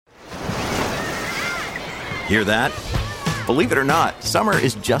Hear that? Believe it or not, summer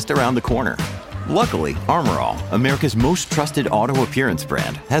is just around the corner. Luckily, Armor All, America's most trusted auto appearance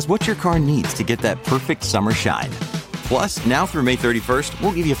brand, has what your car needs to get that perfect summer shine. Plus, now through May 31st,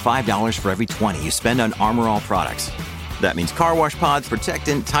 we'll give you $5 for every $20 you spend on Armor All products. That means car wash pods,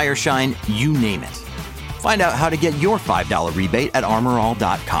 protectant, tire shine, you name it. Find out how to get your $5 rebate at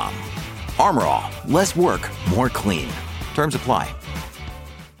armorall.com. Armor All, less work, more clean. Terms apply.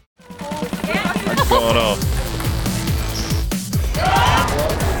 What's going on?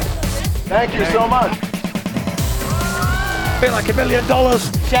 Thank you so much. Pay like $1 million.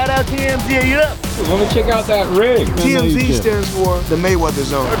 Shout out TMZ, you up? Let me check out that ring. TMZ stands for the Mayweather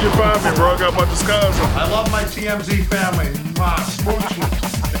Zone. How'd you find me, bro? I got my disguise on. I love my TMZ family.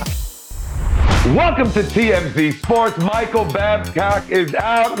 Welcome to TMZ Sports. Michael Babcock is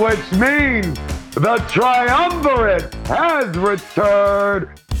out, which means the triumvirate has returned.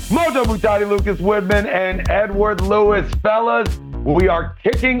 Mojo Butati, Lucas Woodman, and Edward Lewis. Fellas, we are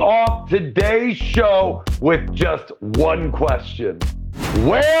kicking off today's show with just one question.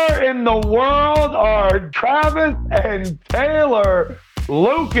 Where in the world are Travis and Taylor?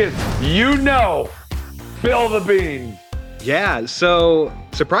 Lucas, you know, spill the beans. Yeah, so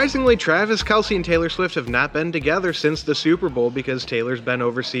surprisingly, Travis Kelce and Taylor Swift have not been together since the Super Bowl because Taylor's been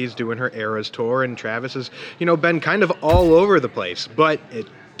overseas doing her Eras tour and Travis has, been kind of all over the place. But it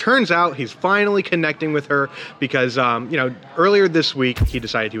turns out he's finally connecting with her because, earlier this week, he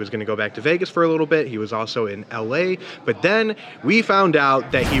decided he was going to go back to Vegas for a little bit. He was also in LA, but then we found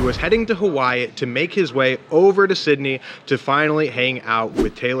out that he was heading to Hawaii to make his way over to Sydney to finally hang out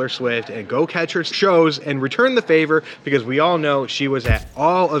with Taylor Swift and go catch her shows and return the favor because we all know she was at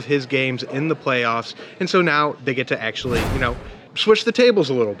all of his games in the playoffs. And so now they get to actually, switch the tables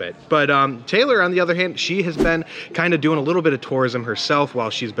a little bit. But Taylor, on the other hand, she has been kind of doing a little bit of tourism herself while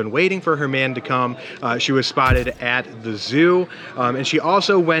she's been waiting for her man to come. She was spotted at the zoo, and she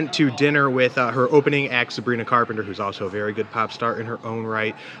also went to dinner with her opening act, Sabrina Carpenter, who's also a very good pop star in her own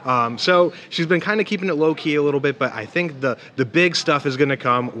right. So she's been kind of keeping it low-key a little bit, but I think the big stuff is going to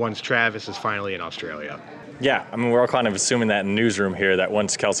come once Travis is finally in Australia. Yeah, I mean, we're all kind of assuming that in the newsroom here that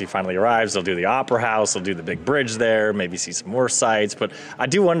once Kelce finally arrives, they'll do the Opera House, they'll do the big bridge there, maybe see some more sights. But I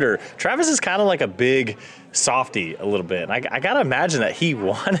do wonder, Travis is kind of like a big softy a little bit. And I got to imagine that he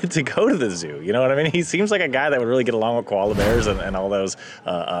wanted to go to the zoo. You know what I mean? He seems like a guy that would really get along with koala bears and all those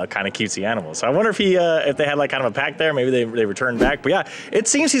kind of cutesy animals. So I wonder if they had like kind of a pact there. Maybe they returned back. But yeah, it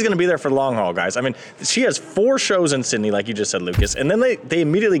seems he's going to be there for the long haul, guys. I mean, she has 4 shows in Sydney, like you just said, Lucas. And then they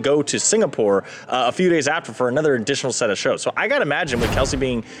immediately go to Singapore a few days after for another additional set of shows. So I got to imagine with Kelce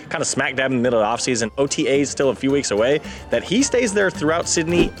being kind of smack dab in the middle of the offseason, OTAs still a few weeks away, that he stays there throughout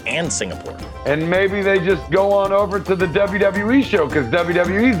Sydney and Singapore. And maybe they just go on over to the WWE show because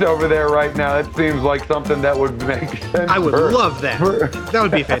WWE's over there right now. It seems like something that would make sense. I would love that. That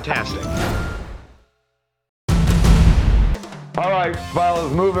would be fantastic. All right,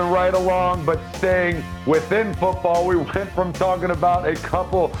 fellas, moving right along, but staying within football, we went from talking about a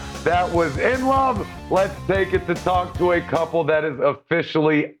couple that was in love. Let's take it to talk to a couple that is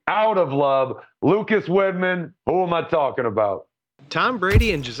officially out of love. Lucas Woodman, who am I talking about? Tom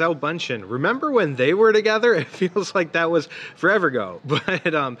Brady and Gisele Bündchen. Remember when they were together? It feels like that was forever ago.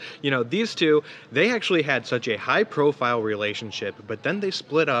 But, these two, they actually had such a high-profile relationship, but then they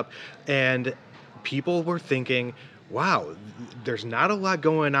split up, and people were thinking, wow, there's not a lot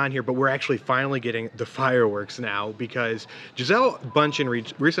going on here, but we're actually finally getting the fireworks now because Gisele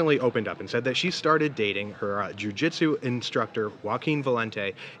Bündchen recently opened up and said that she started dating her jiu-jitsu instructor, Joaquin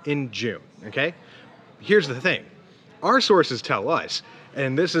Valente, in June, okay? Here's the thing. Our sources tell us,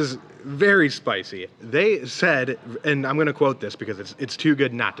 and this is very spicy, they said, and I'm going to quote this because it's too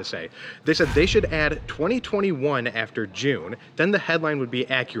good not to say, they said they should add 2021 after June, then the headline would be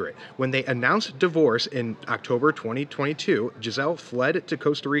accurate. When they announced divorce in October 2022, Gisele fled to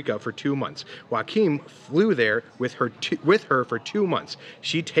Costa Rica for 2 months. Joaquin flew there with her for 2 months.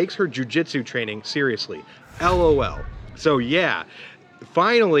 She takes her jiu-jitsu training seriously. LOL. So yeah,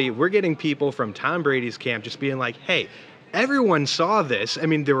 finally, we're getting people from Tom Brady's camp just being like, hey, everyone saw this. I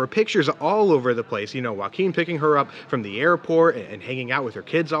mean, there were pictures all over the place. Joaquin picking her up from the airport and hanging out with her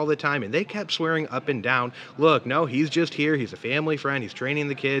kids all the time. And they kept swearing up and down, look, no, he's just here. He's a family friend. He's training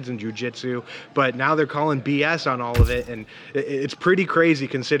the kids in jiu-jitsu. But now they're calling BS on all of it. And it's pretty crazy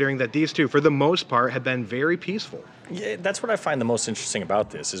considering that these two, for the most part, have been very peaceful. Yeah, that's what I find the most interesting about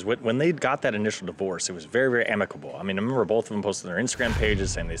this is when they got that initial divorce, it was very, very amicable. I mean, I remember both of them posting their Instagram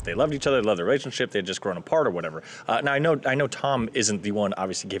pages saying they loved each other, they loved their relationship, they had just grown apart or whatever. Now, I know Tom isn't the one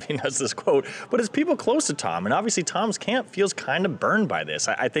obviously giving us this quote, but it's people close to Tom, and obviously Tom's camp feels kind of burned by this.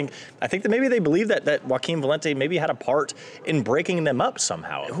 I think that maybe they believe that Joaquin Valente maybe had a part in breaking them up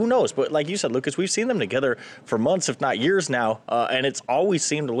somehow. Who knows? But like you said, Lucas, we've seen them together for months, if not years now, and it's always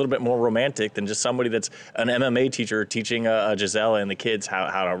seemed a little bit more romantic than just somebody that's an MMA teacher teaching Giselle and the kids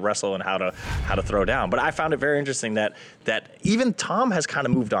how to wrestle and how to throw down. But I found it very interesting that even Tom has kind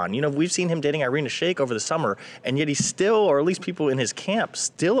of moved on. You know, we've seen him dating Irina Shayk over the summer, and yet he's still, or at least people in his camp,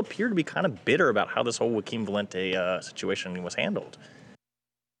 still appear to be kind of bitter about how this whole Joaquin Valente situation was handled.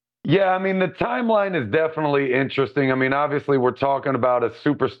 Yeah, I mean, the timeline is definitely interesting. I mean, obviously, we're talking about a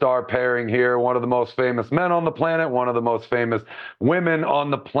superstar pairing here, one of the most famous men on the planet, one of the most famous women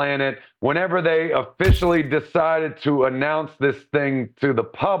on the planet. Whenever they officially decided to announce this thing to the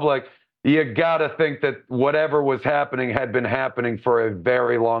public, you got to think that whatever was happening had been happening for a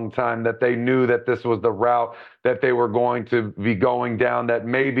very long time, that they knew that this was the route that they were going to be going down, that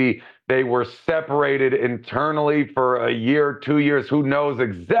maybe they were separated internally for a year, 2 years. Who knows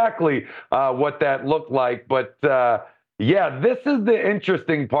exactly what that looked like. But yeah, this is the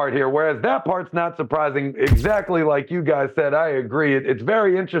interesting part here, whereas that part's not surprising. Exactly like you guys said, I agree. It's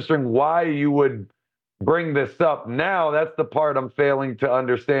very interesting why you would bring this up now. That's the part I'm failing to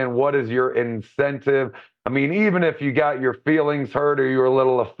understand. What is your incentive? I mean, even if you got your feelings hurt or you were a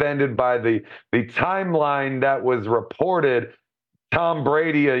little offended by the timeline that was reported, Tom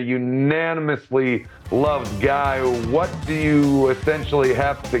Brady, a unanimously loved guy, what do you essentially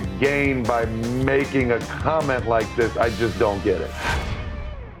have to gain by making a comment like this? I just don't get it.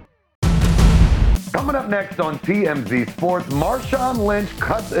 Coming up next on TMZ Sports, Marshawn Lynch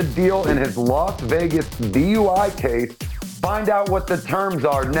cuts a deal in his Las Vegas DUI case. Find out what the terms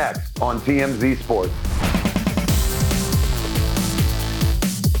are next on TMZ Sports.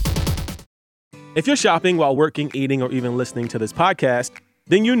 If you're shopping while working, eating, or even listening to this podcast,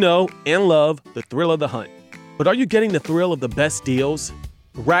 then you know and love the thrill of the hunt. But are you getting the thrill of the best deals?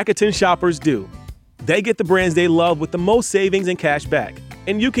 Rakuten shoppers do. They get the brands they love with the most savings and cash back.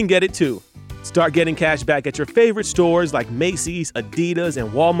 And you can get it too. Start getting cash back at your favorite stores like Macy's, Adidas,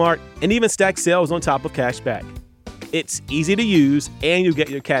 and Walmart, and even stack sales on top of cash back. It's easy to use, and you get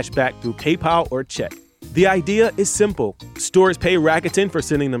your cash back through PayPal or check. The idea is simple. Stores pay Rakuten for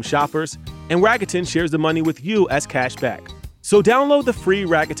sending them shoppers, and Rakuten shares the money with you as cash back. So download the free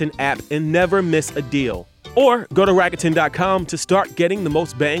Rakuten app and never miss a deal. Or go to Rakuten.com to start getting the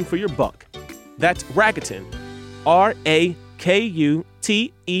most bang for your buck. That's Rakuten. RAKUTEN.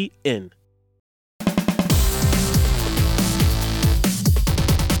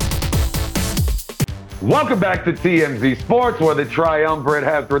 Welcome back to TMZ Sports, where the triumvirate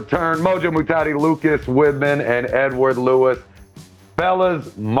has returned. Mojo Mutati, Lucas Widman, and Edward Lewis. Fellas,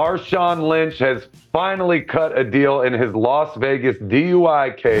 Marshawn Lynch has finally cut a deal in his Las Vegas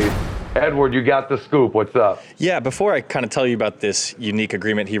DUI case. Edward, you got the scoop. What's up? Yeah, before I kind of tell you about this unique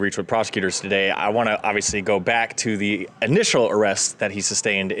agreement he reached with prosecutors today, I want to obviously go back to the initial arrest that he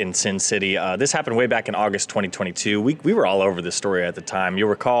sustained in Sin City. This happened way back in August 2022. We were all over this story at the time. You'll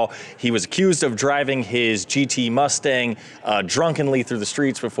recall he was accused of driving his GT Mustang drunkenly through the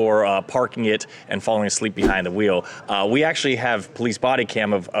streets before parking it and falling asleep behind the wheel. We actually have police body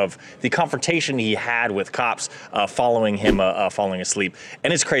cam of the confrontation he had with cops following him falling asleep.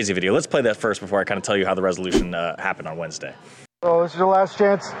 And it's a crazy video. Let's play that first before I kind of tell you how the resolution happened on Wednesday. So this is your last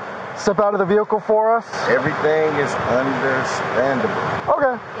chance. Step out of the vehicle for us. Everything is understandable.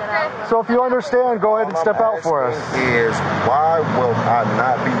 Okay. So if you understand, go ahead and step out for us. Is why will I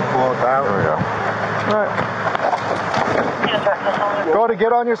not be pulled out? All right. Go ahead and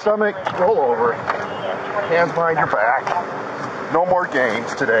get on your stomach. Roll over. Hands behind your back. No more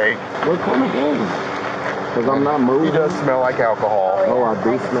games today. What kind of games? Because I'm not moving. He does smell like alcohol. Oh, I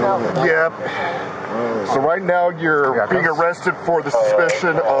do smell it. Yep. So right now you're being arrested for the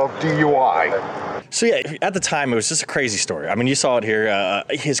suspicion of DUI. So yeah, at the time, it was just a crazy story. I mean, you saw it here.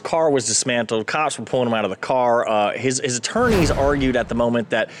 His car was dismantled. Cops were pulling him out of the car. His attorneys argued at the moment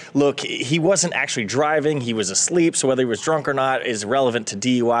that, look, he wasn't actually driving. He was asleep. So whether he was drunk or not is relevant to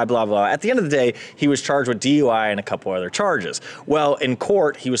DUI, blah, blah. At the end of the day, he was charged with DUI and a couple other charges. Well, in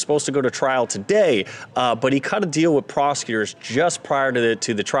court, he was supposed to go to trial today, but he cut a deal with prosecutors just prior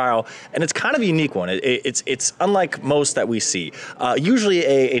to the trial. And it's kind of a unique one. It's unlike most that we see. Usually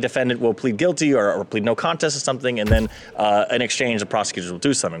a defendant will plead guilty or plead no contest or something, and then in exchange, the prosecutors will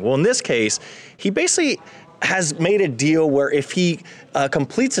do something. Well, in this case, he basically has made a deal where if he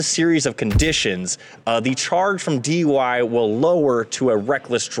completes a series of conditions, the charge from DUI will lower to a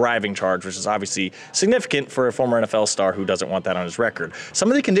reckless driving charge, which is obviously significant for a former NFL star who doesn't want that on his record. Some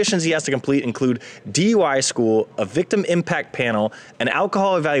of the conditions he has to complete include DUI school, a victim impact panel, an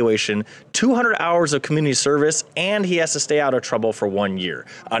alcohol evaluation, 200 hours of community service, and he has to stay out of trouble for 1 year.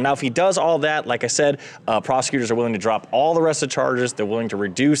 Now, if he does all that, like I said, prosecutors are willing to drop all the rest of the charges. They're willing to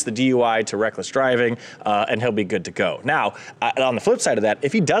reduce the DUI to reckless driving, and he'll be good to go. Now, on the flip side of that,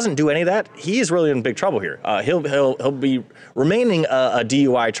 if he doesn't do any of that, he is really in big trouble here. He'll be remaining a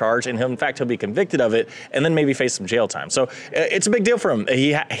DUI charge, and in fact he'll be convicted of it, and then maybe face some jail time. So it's a big deal for him.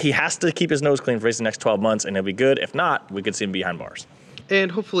 He has to keep his nose clean for the next 12 months, and he'll be good. If not, we could see him behind bars. And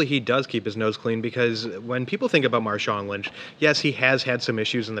hopefully he does keep his nose clean, because when people think about Marshawn Lynch, yes, he has had some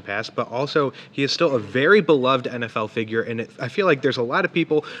issues in the past, but also he is still a very beloved NFL figure, and I feel like there's a lot of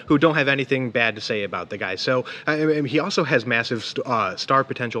people who don't have anything bad to say about the guy. So he also has massive star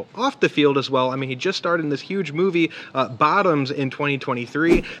potential off the field as well. I mean, he just starred in this huge movie, Bottoms, in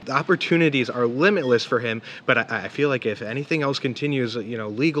 2023. The opportunities are limitless for him, but I feel like if anything else continues,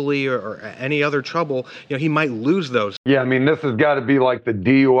 legally or any other trouble, he might lose those. Yeah, I mean, this has got to be like the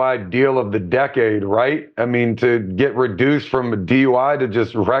DUI deal of the decade, right? I mean, to get reduced from a DUI to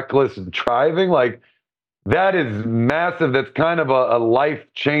just reckless driving, like, that is massive. That's kind of a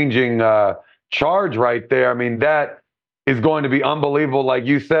life-changing charge right there. I mean, that is going to be unbelievable. Like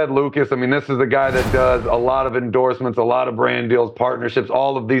you said, Lucas, I mean, this is a guy that does a lot of endorsements, a lot of brand deals, partnerships,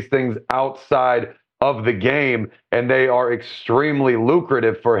 all of these things outside of the game, and they are extremely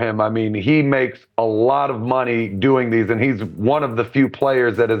lucrative for him. I mean, he makes a lot of money doing these, and he's one of the few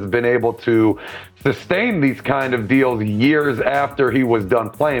players that has been able to sustain these kind of deals years after he was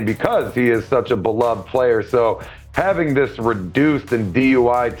done playing, because he is such a beloved player. So having this reduced and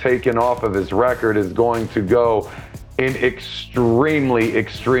DUI taken off of his record is going to go an extremely,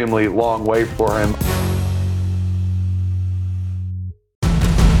 extremely long way for him.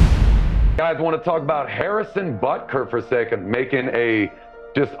 Guys, want to talk about Harrison Butker for a second, making a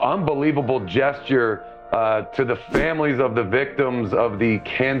just unbelievable gesture to the families of the victims of the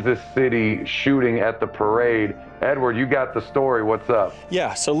Kansas City shooting at the parade. Edward, you got the story. What's up?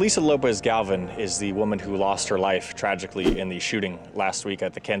 Yeah, so Lisa Lopez Galvin is the woman who lost her life tragically in the shooting last week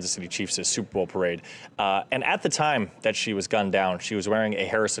at the Kansas City Chiefs' Super Bowl parade. And at the time that she was gunned down, she was wearing a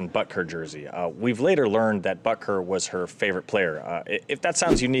Harrison Butker jersey. We've later learned that Butker was her favorite player. If that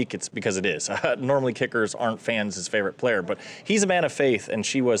sounds unique, it's because it is. Normally kickers aren't fans' his favorite player, but he's a man of faith, and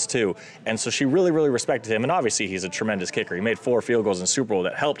she was too. And so she really, really respected him. And obviously, he's a tremendous kicker. He made 4 field goals in the Super Bowl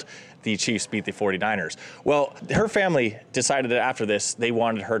that helped the Chiefs beat the 49ers. Well, her family decided that after this, they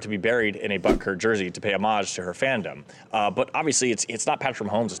wanted her to be buried in a Butker jersey to pay homage to her fandom. But obviously, it's not Patrick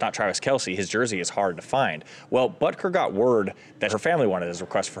Mahomes, it's not Travis Kelce. His jersey is hard to find. Well, Butker got word that her family wanted his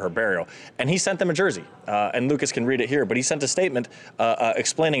request for her burial, and he sent them a jersey. And Lucas can read it here, but he sent a statement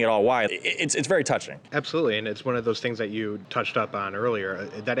explaining it all why. It's very touching. Absolutely, and it's one of those things that you touched up on earlier,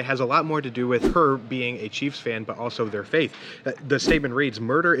 that it has a lot more to do with her being a Chiefs fan, but also their faith. The statement reads,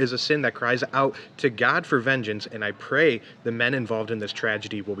 "Murder is a sin that cries out to God for vengeance, and I pray the men involved in this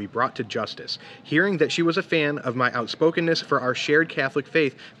tragedy will be brought to justice. Hearing that she was a fan of my outspokenness for our shared Catholic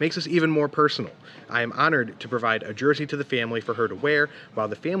faith makes us even more personal. I am honored to provide a jersey to the family for her to wear. While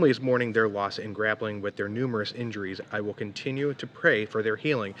the family is mourning their loss and grappling with their numerous injuries, I will continue to pray for their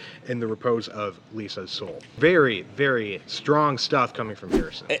healing and the repose of Lisa's soul." Very, very strong stuff coming from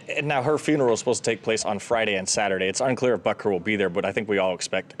Harrison. And now her funeral is supposed to take place on Friday and Saturday. It's unclear if Butker will be there, but I think we all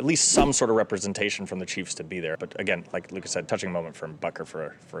expect at least some sort of representation from the Chiefs to be there. But again, like Lucas said, touching moment from Butker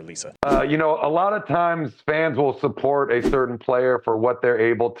for Lisa. A lot of times fans will support a certain player for what they're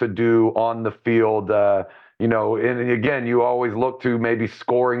able to do on the field. And again, you always look to maybe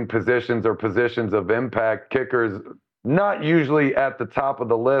scoring positions or positions of impact. Kickers, not usually at the top of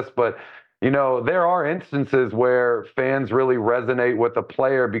the list, but there are instances where fans really resonate with a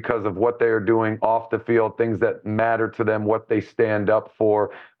player because of what they are doing off the field, things that matter to them, what they stand up for,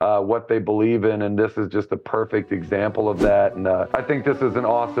 what they believe in, and this is just a perfect example of that. And I think this is an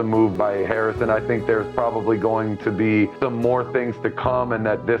awesome move by Harrison. I think there's probably going to be some more things to come, and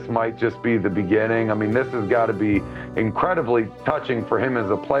that this might just be the beginning. I mean, this has got to be incredibly touching for him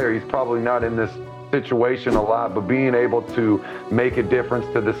as a player. He's probably not in this situation a lot, but being able to make a difference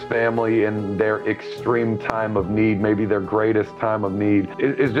to this family in their extreme time of need, maybe their greatest time of need,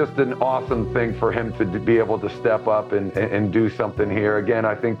 is just an awesome thing for him to be able to step up and do something here. Again,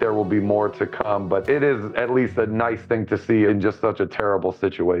 I think there will be more to come, but it is at least a nice thing to see in just such a terrible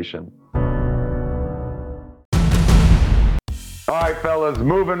situation. All right, fellas,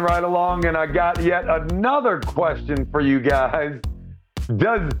 moving right along, and I got yet another question for you guys.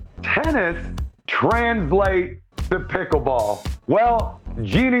 Does tennis translate to pickleball? Well,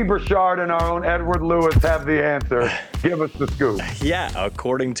 Jeannie Burchard and our own Edward Lewis have the answer. Give us the scoop. Yeah,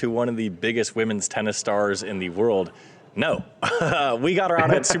 according to one of the biggest women's tennis stars in the world, no. We got her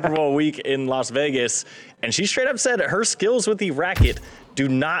out at Super Bowl week in Las Vegas, and she straight up said her skills with the racket do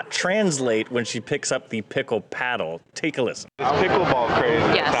not translate when she picks up the pickle paddle. Take a listen. This pickleball craze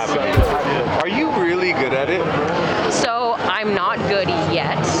Yes. that's happening. Are you really good at it? So I'm not good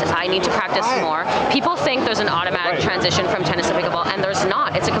yet. I need to practice more. People think there's an automatic transition from tennis to pickleball, and there's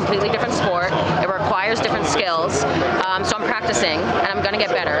not. It's a completely different sport. It requires different skills. So I'm practicing, and I'm going to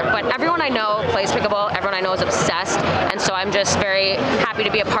get better. But everyone I know plays pickleball. Everyone I know is obsessed. And so I'm just very happy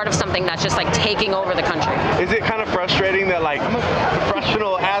to be a part of something that's just like taking over the country. Is it kind of frustrating that like I'm a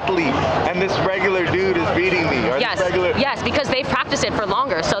professional athlete and this regular dude is beating me? Or Yes, this regular... yes, because they've practiced it for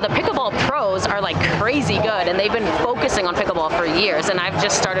longer. So the pickleball pros are like crazy good, and they've been focusing on pickleball for years. And I've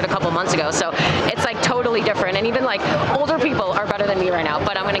just started a couple months ago, so it's like totally different. And even like older people are better than me right now.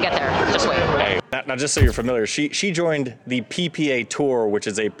 But I'm gonna get there. Just wait. Hey, now just so you're familiar, she joined the PPA Tour, which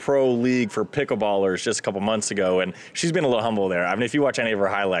is a pro league for pickleballers, just a couple months ago, and she's been a little humble there. I mean, if you watch any of her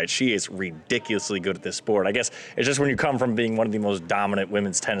highlights, she is ridiculously good at this sport. I guess it's just when you come from being one of the most dominant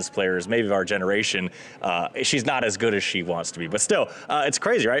women's tennis players, maybe of our generation, she's not as good as she wants to be. But still, it's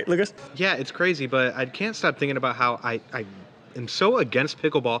crazy, right, Lucas? Yeah, it's crazy, but I can't stop thinking about how I am so against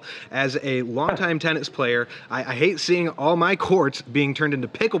pickleball. As a longtime tennis player, I hate seeing all my courts being turned into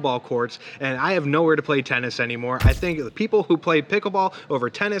pickleball courts, and I have nowhere to play tennis anymore. I think the people who play pickleball over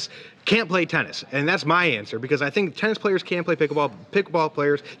tennis can't play tennis, and that's my answer, because I think tennis players can play pickleball, pickleball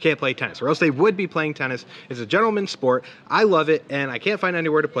players can't play tennis, or else they would be playing tennis. It's a gentleman's sport. I love it, and I can't find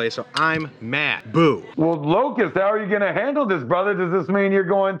anywhere to play, so I'm mad. Boo. Well, Locust, how are you going to handle this, brother? Does this mean you're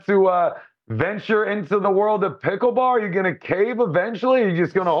going to venture into the world of pickleball? Are you going to cave eventually, or are you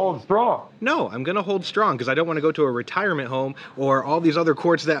just going to hold strong? No, I'm going to hold strong, because I don't want to go to a retirement home or all these other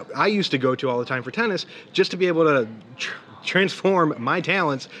courts that I used to go to all the time for tennis, just to be able to transform my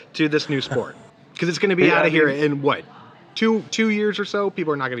talents to this new sport. Because it's going to be out of here in what? Two years or so,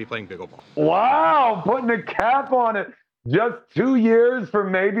 people are not going to be playing pickleball. Wow, putting a cap on it. Just 2 years for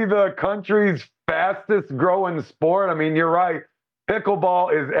maybe the country's fastest growing sport. I mean, you're right.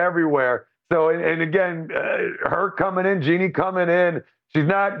 Pickleball is everywhere. So, and again, her coming in, Jeannie coming in, she's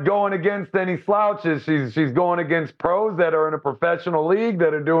not going against any slouches. She's going against pros that are in a professional league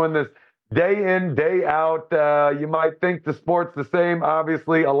that are doing this day in, day out. You might think the sport's the same.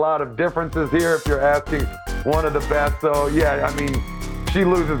 Obviously, a lot of differences here if you're asking one of the best. So, yeah, I mean, she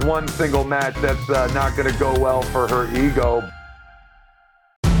loses one single match. That's not going to go well for her ego.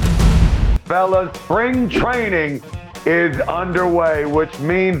 Fellas, spring training is underway, which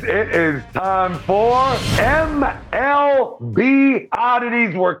means it is time for MLB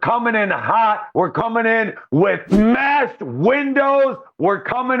oddities. We're coming in hot. We're coming in with masked windows. We're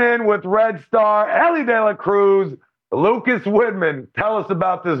coming in with Red Star, Ellie De La Cruz, Lucas Widman. Tell us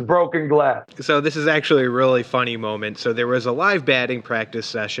about this broken glass. So this is actually a really funny moment. So there was a live batting practice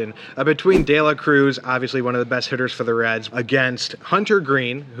session between De La Cruz, obviously one of the best hitters for the Reds, against Hunter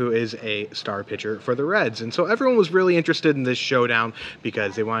Green, who is a star pitcher for the Reds. And so everyone was really interested in this showdown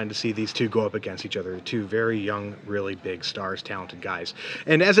because they wanted to see these two go up against each other, two very young, really big stars, talented guys.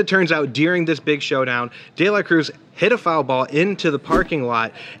 And as it turns out, during this big showdown, De La Cruz hit a foul ball into the parking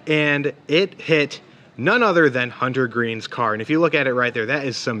lot, and it hit none other than Hunter Green's car. And if you look at it right there, that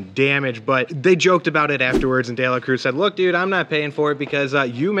is some damage. But they joked about it afterwards, and De La Cruz said, look, dude, I'm not paying for it because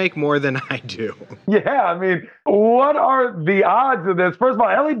you make more than I do. Yeah, I mean, what are the odds of this? First of all,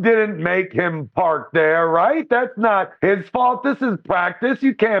 Ellie didn't make him park there, right? That's not his fault. This is practice.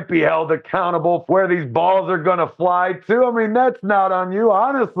 You can't be held accountable for where these balls are going to fly to. I mean, that's not on you.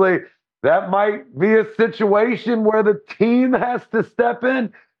 Honestly, that might be a situation where the team has to step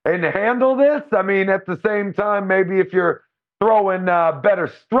in and handle this. I mean, at the same time, maybe if you're throwing better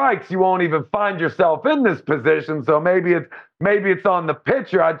strikes, you won't even find yourself in this position. So maybe it's on the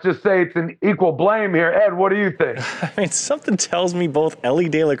pitcher. I'd just say it's an equal blame here. Ed, what do you think? I mean, something tells me both Ellie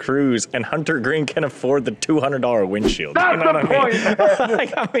De La Cruz and Hunter Green can afford the $200 windshield. That's you know the point.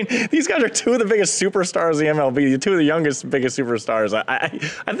 Like, I mean, these guys are two of the biggest superstars in the MLB, two of the youngest, biggest superstars. I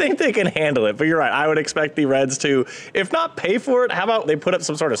think they can handle it. But you're right. I would expect the Reds to, if not pay for it, how about they put up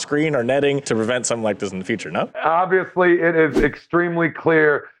some sort of screen or netting to prevent something like this in the future, no? Obviously, it is extremely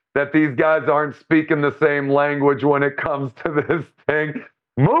clear that these guys aren't speaking the same language when it comes to this thing.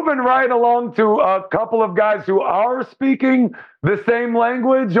 Moving right along to a couple of guys who are speaking the same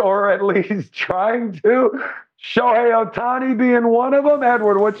language, or at least trying to. Shohei Ohtani being one of them.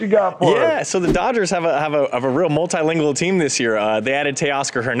 Edward, what you got for us? Yeah, so the Dodgers have a real multilingual team this year. They added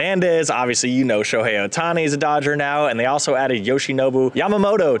Teoscar Hernandez. Obviously, you know Shohei Ohtani is a Dodger now, and they also added Yoshinobu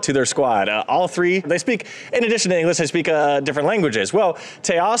Yamamoto to their squad. All three, they speak, in addition to English, they speak different languages. Well,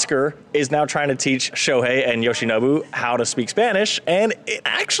 Teoscar is now trying to teach Shohei and Yoshinobu how to speak Spanish, and it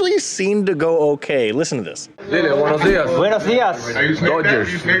actually seemed to go okay. Listen to this. Dile, buenos días. Buenos días. Dodgers.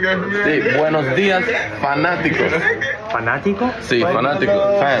 Sí, buenos días, fanáticos. ¿Fanático? Sí,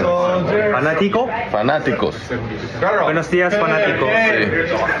 fanáticos. Fans. ¿Fanático? Fanáticos. Buenos días, fanático.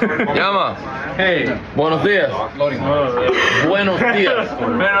 Sí. Llama. Hey. Buenos días. Buenos días.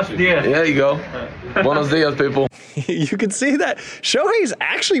 Buenos días. There you go. Buenos días, people. You can see that Shohei's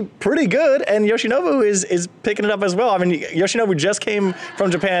actually pretty good, and Yoshinobu is picking it up as well. I mean, Yoshinobu just came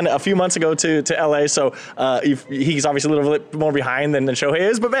from Japan a few months ago to LA, so he's obviously a little bit more behind than Shohei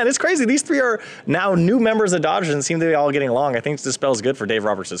is. But man, it's crazy. These three are now new members of the Dodgers and seem to be all getting along. I think this spells good for Dave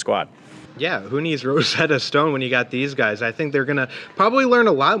Roberts' squad. Yeah, who needs Rosetta Stone when you got these guys? I think they're going to probably learn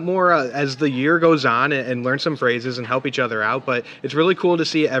a lot more as the year goes on and learn some phrases and help each other out. But it's really cool to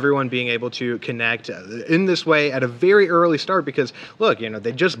see everyone being able to connect in this way at a very early start because, look,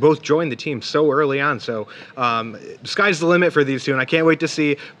 they just both joined the team so early on. So sky's the limit for these two, and I can't wait to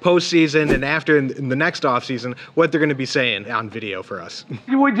see postseason and after in the next offseason what they're going to be saying on video for us.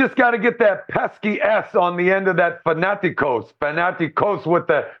 We just got to get that pesky S on the end of that fanaticos. Fanaticos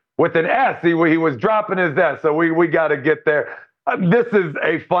with an S. He was dropping his S, so we got to get there. This is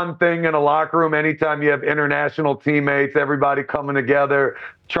a fun thing in a locker room. Anytime you have international teammates, everybody coming together,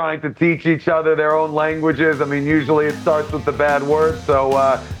 trying to teach each other their own languages. I mean, usually it starts with the bad words,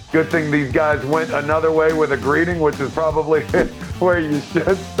 so good thing these guys went another way with a greeting, which is probably where you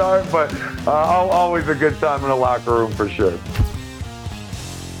should start, but always a good time in a locker room for sure.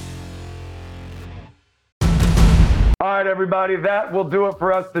 All right, everybody, that will do it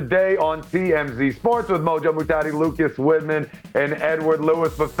for us today on TMZ Sports with Mojo Mutati, Lucas Widman, and Edward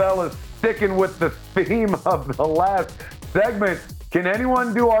Lewis. But fellas, sticking with the theme of the last segment, can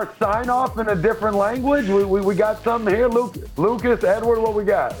anyone do our sign-off in a different language? We got something here. Lucas, Edward, what we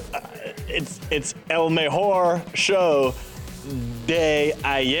got? It's El Mejor Show de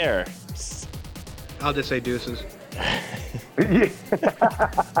Ayer. I'll just say deuces.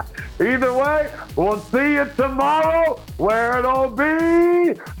 Either way, we'll see you tomorrow where it'll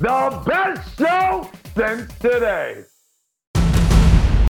be the best show since today.